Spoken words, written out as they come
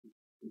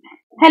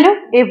Hello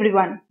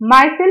everyone,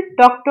 myself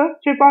Dr.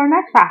 Triparna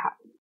Saha,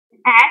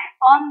 and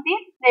on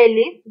this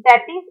playlist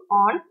that is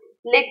on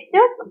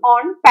lectures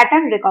on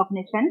pattern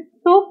recognition,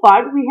 so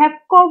far we have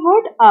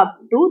covered up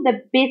to the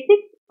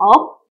basics of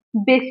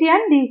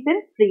Bayesian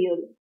decision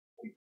theory.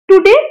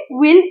 Today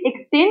we'll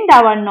extend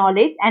our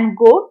knowledge and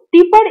go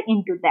deeper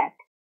into that.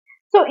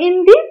 So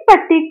in this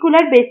particular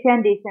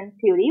Bayesian decision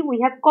theory, we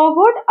have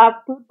covered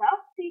up to the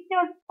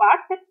features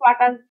part, that what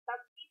are the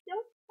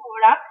features for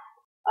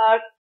a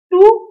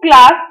two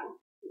class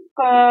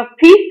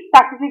fish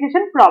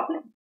classification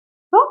problem.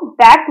 So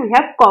that we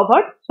have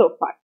covered so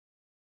far.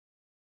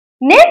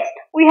 Next,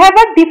 we have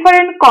a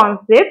different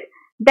concept,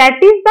 that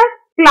is the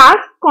class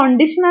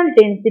conditional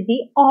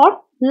density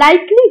or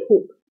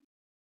likelihood.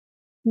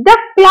 The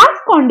class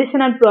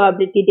conditional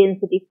probability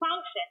density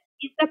function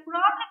is the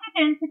probability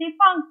density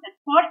function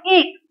for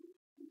X.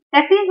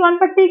 That is one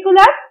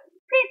particular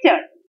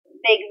feature.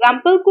 The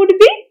example could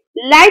be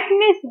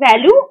likeness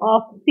value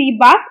of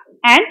seabass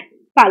and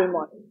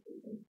salmon,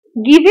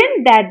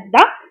 given that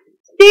the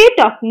state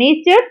of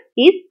nature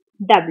is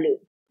W.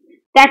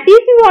 That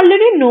is, you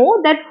already know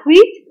that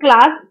which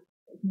class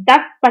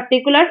that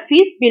particular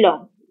fish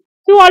belongs.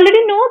 So, you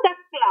already know the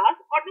class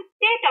or the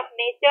state of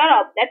nature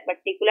of that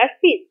particular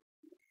fish.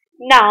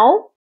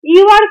 Now,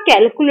 you are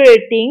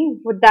calculating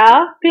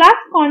the class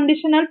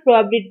conditional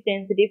probability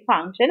density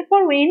function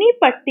for any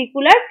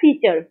particular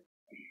feature.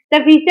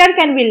 The feature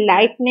can be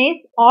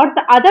lightness or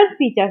the other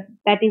feature,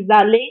 that is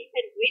the length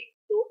and width,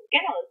 those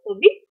can also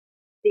be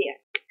there.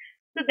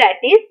 So that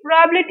is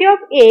probability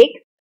of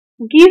X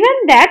given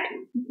that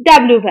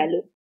W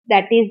value,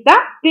 that is the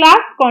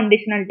class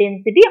conditional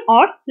density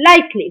or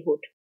likelihood.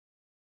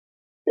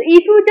 So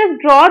if you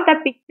just draw the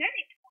picture,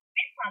 it would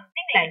be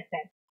something like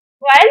that.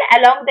 While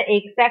along the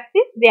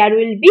x-axis there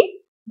will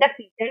be the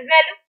feature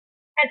value,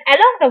 and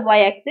along the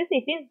y-axis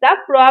it is the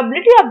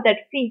probability of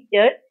that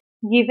feature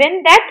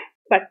given that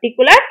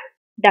particular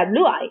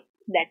Wi.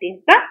 That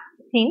is the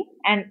thing,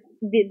 and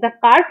the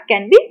curve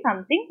can be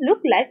something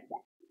look like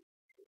that.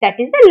 That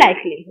is the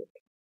likelihood.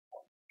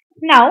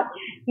 Now,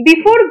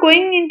 before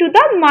going into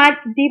the much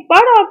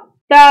deeper of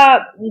the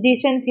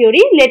decision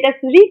theory, let us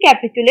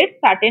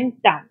recapitulate certain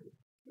terms.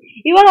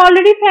 You are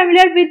already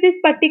familiar with this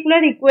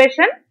particular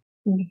equation,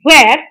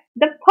 where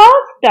the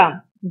first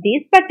term,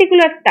 this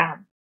particular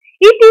term,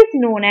 it is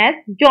known as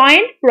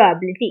joint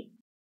probability.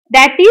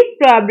 That is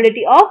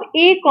probability of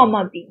A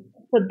comma B.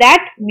 So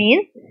that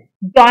means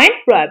joint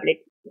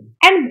probability.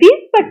 And this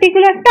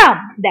particular term,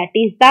 that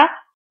is the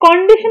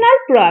conditional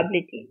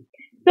probability.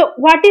 So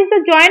what is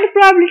the joint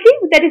probability?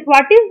 That is,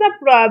 what is the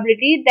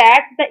probability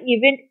that the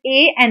event A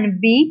and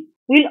B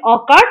will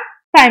occur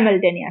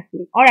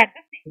simultaneously or at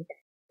the same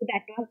time. So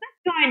that was the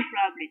joint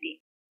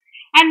probability.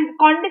 And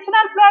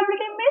conditional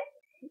probability means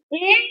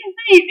A is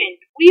the event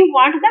we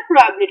want the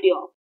probability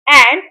of,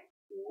 and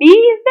B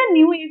is the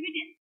new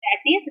evidence that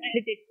is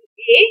related to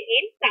A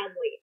in some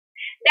way.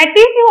 That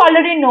is, you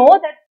already know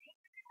that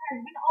has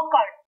been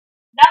occurred.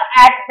 Now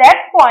at that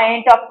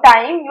point of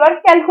time, you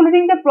are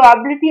calculating the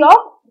probability of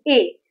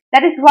A.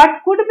 That is,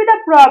 what could be the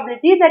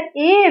probability that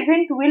A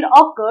event will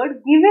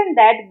occur given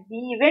that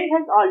B event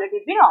has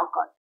already been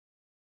occurred.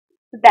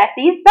 So that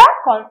is the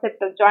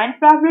concept of joint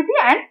probability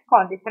and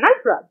conditional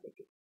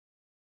probability.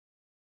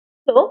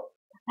 So,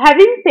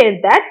 having said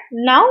that,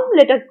 now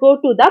let us go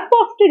to the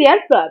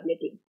posterior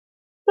probability.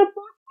 So,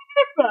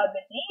 posterior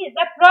probability is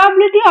the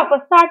probability of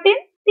a certain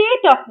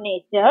state of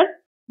nature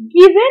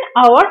given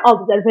our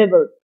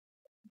observables.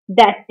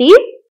 That is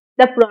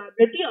the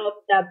probability of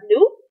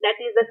W, that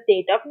is the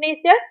state of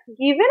nature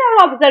given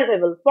our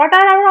observables. What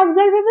are our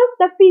observables?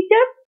 The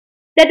features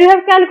that we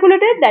have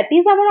calculated, that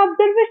is our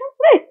observation,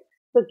 right?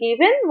 So,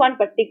 given one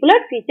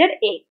particular feature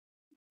A.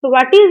 So,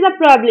 what is the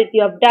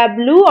probability of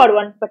W or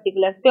one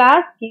particular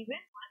class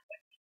given one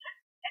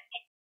particular A?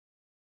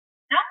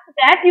 Now,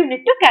 that you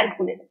need to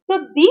calculate. So,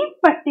 this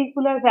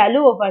particular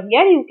value over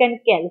here you can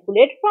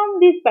calculate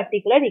from this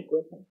particular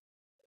equation,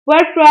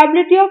 where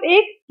probability of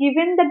X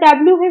given the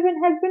W event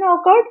has been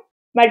occurred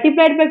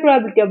multiplied by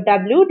probability of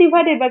W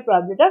divided by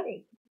probability of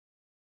X.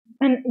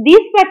 And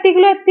this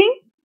particular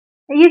thing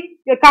is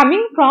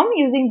coming from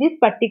using this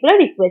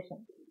particular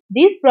equation.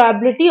 This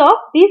probability of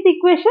this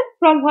equation,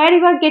 from where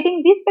you are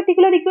getting this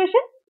particular equation?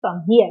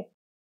 From here.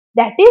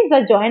 That is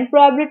the joint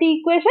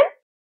probability equation.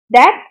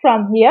 That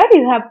from here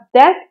you have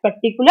that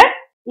particular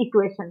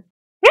equation.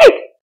 Right?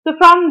 So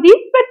from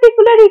this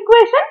particular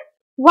equation,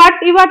 what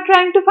you are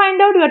trying to find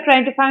out? You are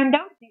trying to find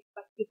out this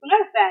particular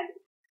value.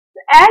 So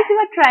as you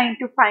are trying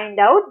to find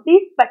out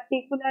this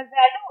particular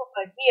value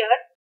over here,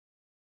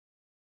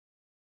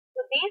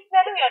 so this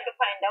value you have to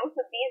find out.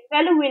 So this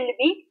value will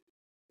be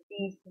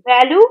this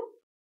value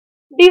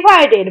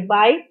divided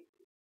by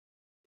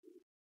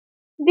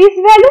this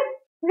value,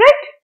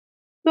 right?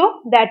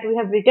 So that we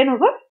have written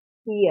over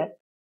here.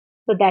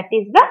 So that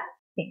is the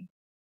thing.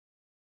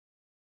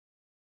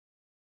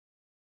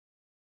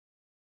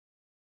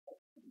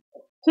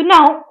 So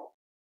now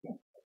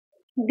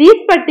this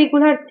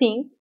particular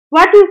thing,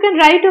 what you can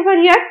write over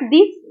here,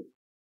 this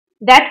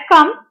that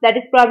comes, that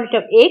is probability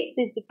of x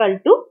is equal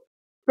to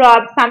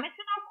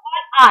summation of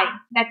all I,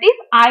 that is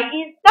I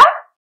is the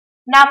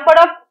number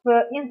of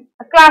in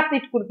class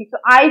it could be. So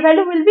I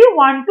value will be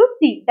 1 to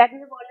C, that we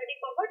have already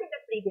covered in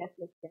the previous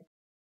lecture.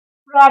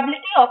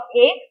 Probability of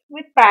x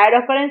with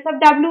prior occurrence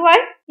of Wi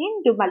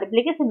into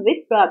multiplication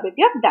with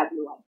probability of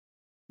Wi.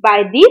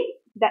 By this,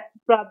 the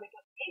probability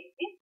of x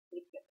is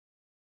equal.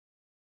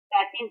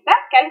 That is the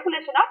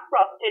calculation of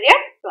posterior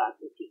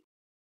probability.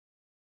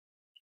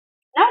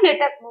 Now let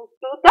us move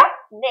to the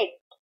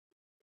next.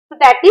 So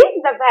that is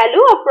the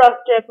value of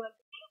posterior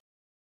probability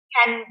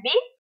can be,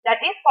 that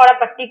is for a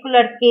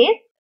particular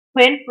case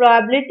when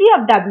probability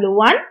of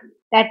W1,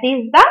 that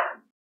is the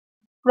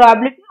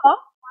probability of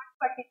one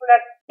particular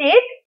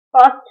state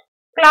first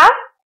class,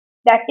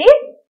 that is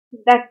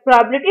the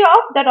probability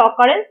of that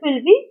occurrence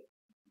will be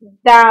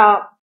the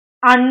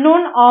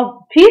unknown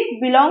of fish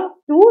belongs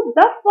to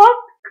the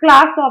first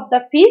class of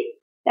the fish,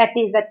 that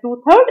is the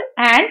 2/3,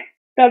 and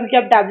probability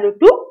of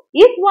W2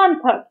 is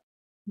 1/3.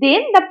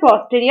 Then the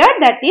posterior,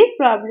 that is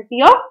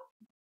probability of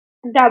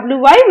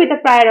Wi with a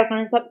prior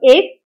occurrence of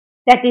x,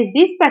 that is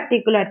this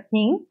particular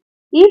thing,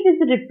 if it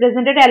is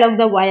represented along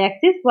the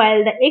y-axis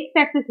while the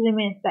x-axis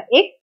remains the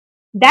x,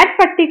 that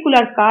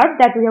particular curve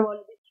that we have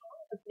already shown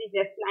in the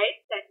previous slide,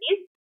 that is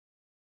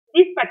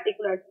this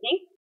particular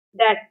thing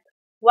that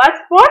was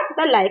for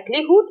the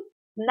likelihood.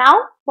 Now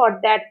for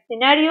that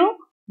scenario,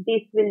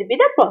 this will be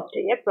the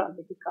posterior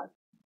probability curve.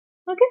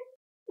 Okay.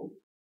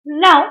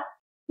 Now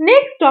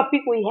next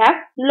topic we have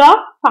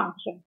loss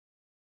function.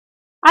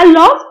 A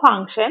loss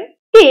function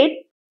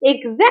states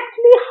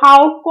exactly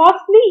how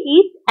costly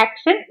each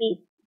action is.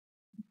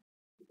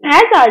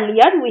 As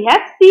earlier we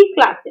have C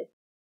classes,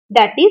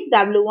 that is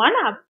W1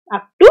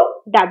 up to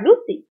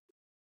WC.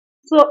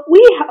 So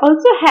we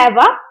also have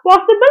a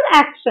possible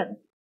action,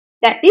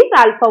 that is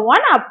alpha 1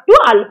 up to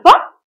alpha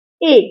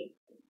A.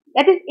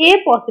 That is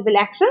A possible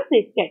actions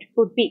it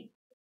could be.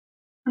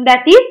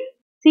 That is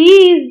C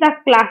is the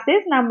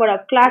classes, number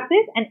of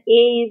classes, and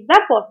A is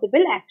the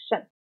possible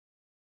action.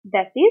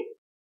 That is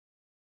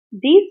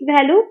this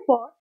value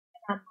for the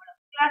number of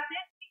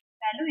classes, this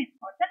value is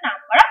for the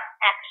number of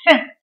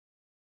actions.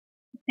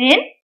 Then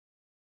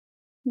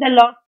the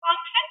loss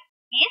function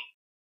is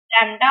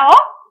lambda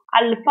of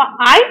alpha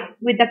I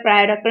with the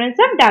prior occurrence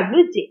of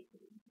Wj.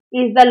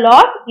 Is the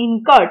loss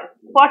incurred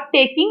for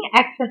taking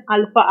action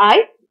alpha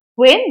I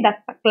when the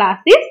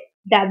class is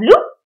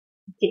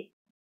Wj.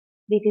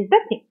 This is the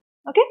thing.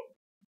 Okay.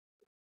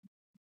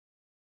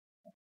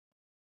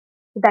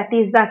 That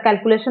is the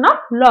calculation of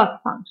loss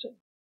function.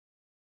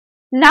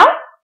 Now,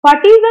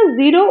 what is the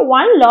 0,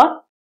 1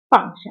 loss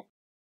function?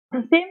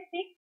 The same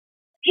thing.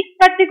 This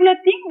particular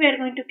thing we are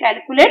going to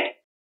calculate.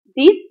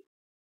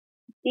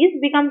 This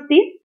becomes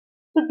this.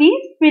 So,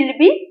 this will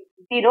be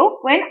 0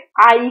 when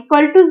I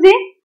equal to j,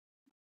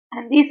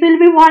 and this will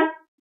be 1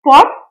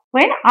 for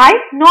when I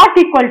not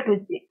equal to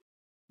j.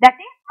 That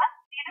is a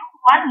 0,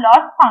 1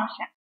 loss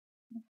function.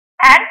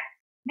 And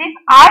this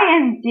I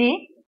and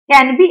j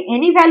can be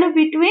any value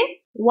between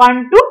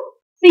 1 to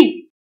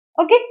c.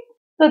 Okay.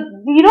 So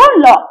 0,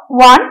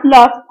 1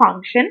 loss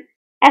function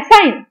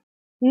assigns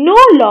no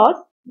loss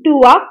to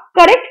a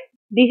correct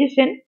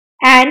decision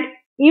and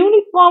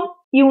uniform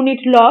unit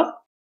loss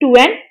to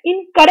an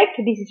incorrect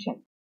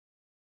decision.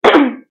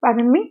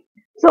 Pardon me.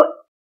 So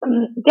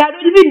there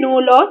will be no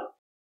loss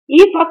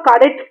if a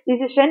correct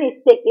decision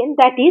is taken,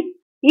 that is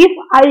if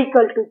I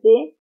equal to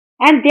j,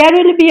 and there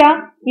will be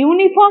a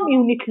uniform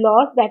unit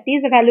loss, that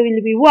is the value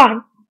will be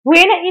 1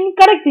 when an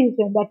incorrect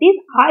decision, that is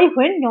I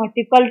when not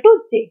equal to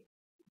j.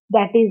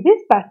 That is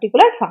this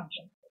particular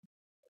function.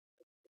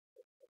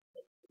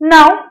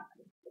 Now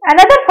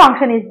another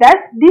function is the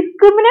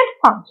discriminant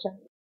function.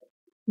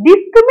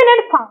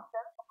 Discriminant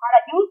functions are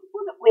a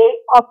useful way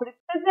of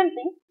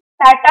representing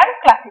pattern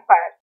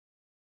classifiers.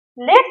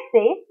 Let's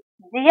say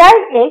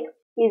Gix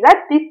is a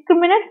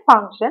discriminant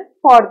function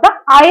for the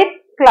ith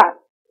class.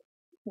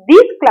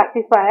 This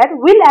classifier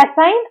will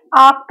assign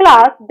a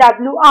class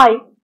Wi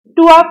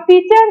to a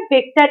feature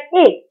vector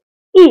A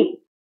if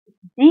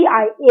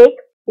Gix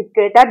is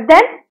greater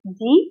than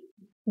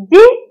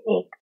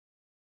Gjx,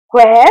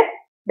 where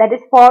that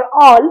is for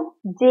all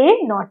j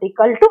not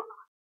equal to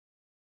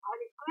r.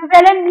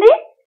 Equivalently,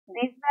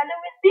 this value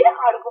will be the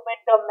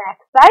argument of max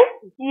size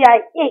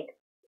Gix,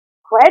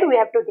 where we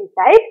have to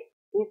decide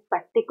this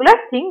particular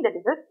thing, that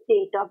is the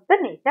state of the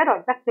nature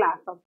or the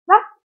class of the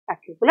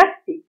particular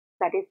state.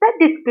 That is the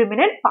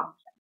discriminant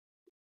function.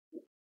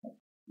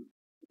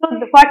 So,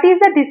 what is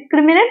the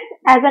discriminant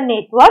as a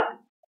network?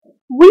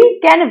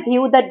 We can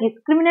view the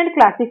discriminant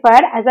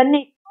classifier as a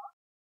network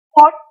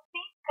for C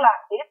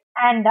classes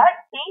and a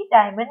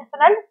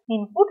d-dimensional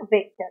input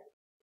vector.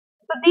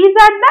 So, these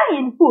are the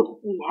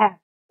inputs we have.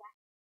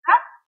 The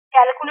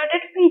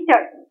calculated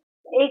features.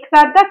 X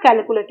are the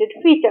calculated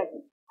features.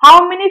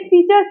 How many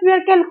features we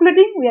are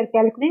calculating? We are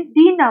calculating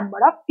d number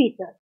of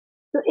features.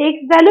 So,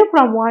 x value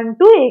from 1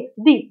 to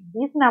xd.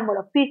 This number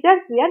of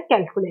features we are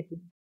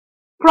calculating.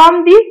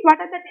 From this,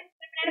 what are the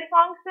discriminant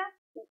functions?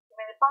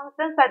 Discriminant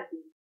functions are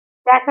these.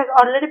 that has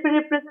already been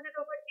represented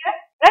over here,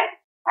 right?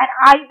 And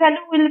I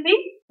value will be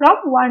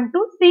from 1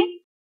 to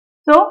c.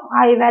 So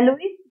I value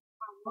is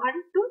from 1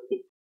 to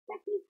c.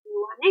 That is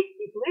c1x,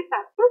 c2x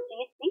up to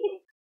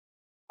c3x.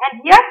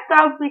 And here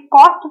the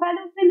cost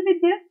values will be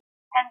there,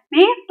 and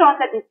based on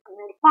the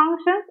discriminant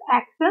functions,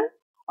 actions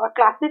or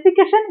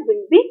classification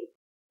will be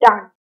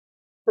done.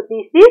 So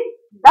this is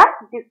the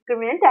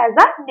discriminant as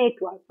a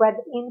network where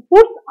the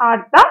inputs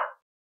are the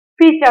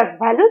feature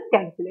values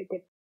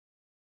calculated.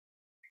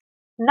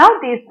 Now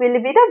this will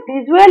be the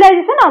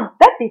visualization of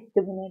the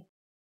discriminant.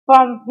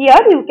 From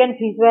here you can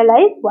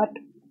visualize what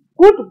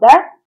could the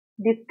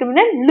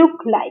discriminant look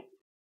like.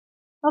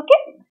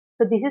 Okay,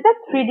 so this is a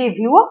 3D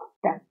view of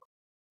that.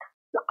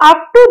 So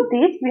up to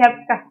this we have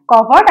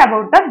covered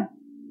about the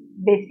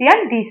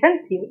Bayesian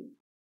decision theory.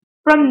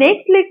 From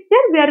next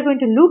lecture we are going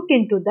to look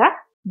into the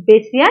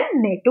Bayesian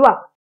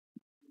network.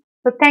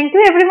 So thank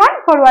you everyone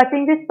for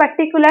watching this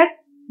particular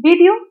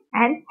video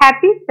and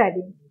happy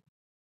studying.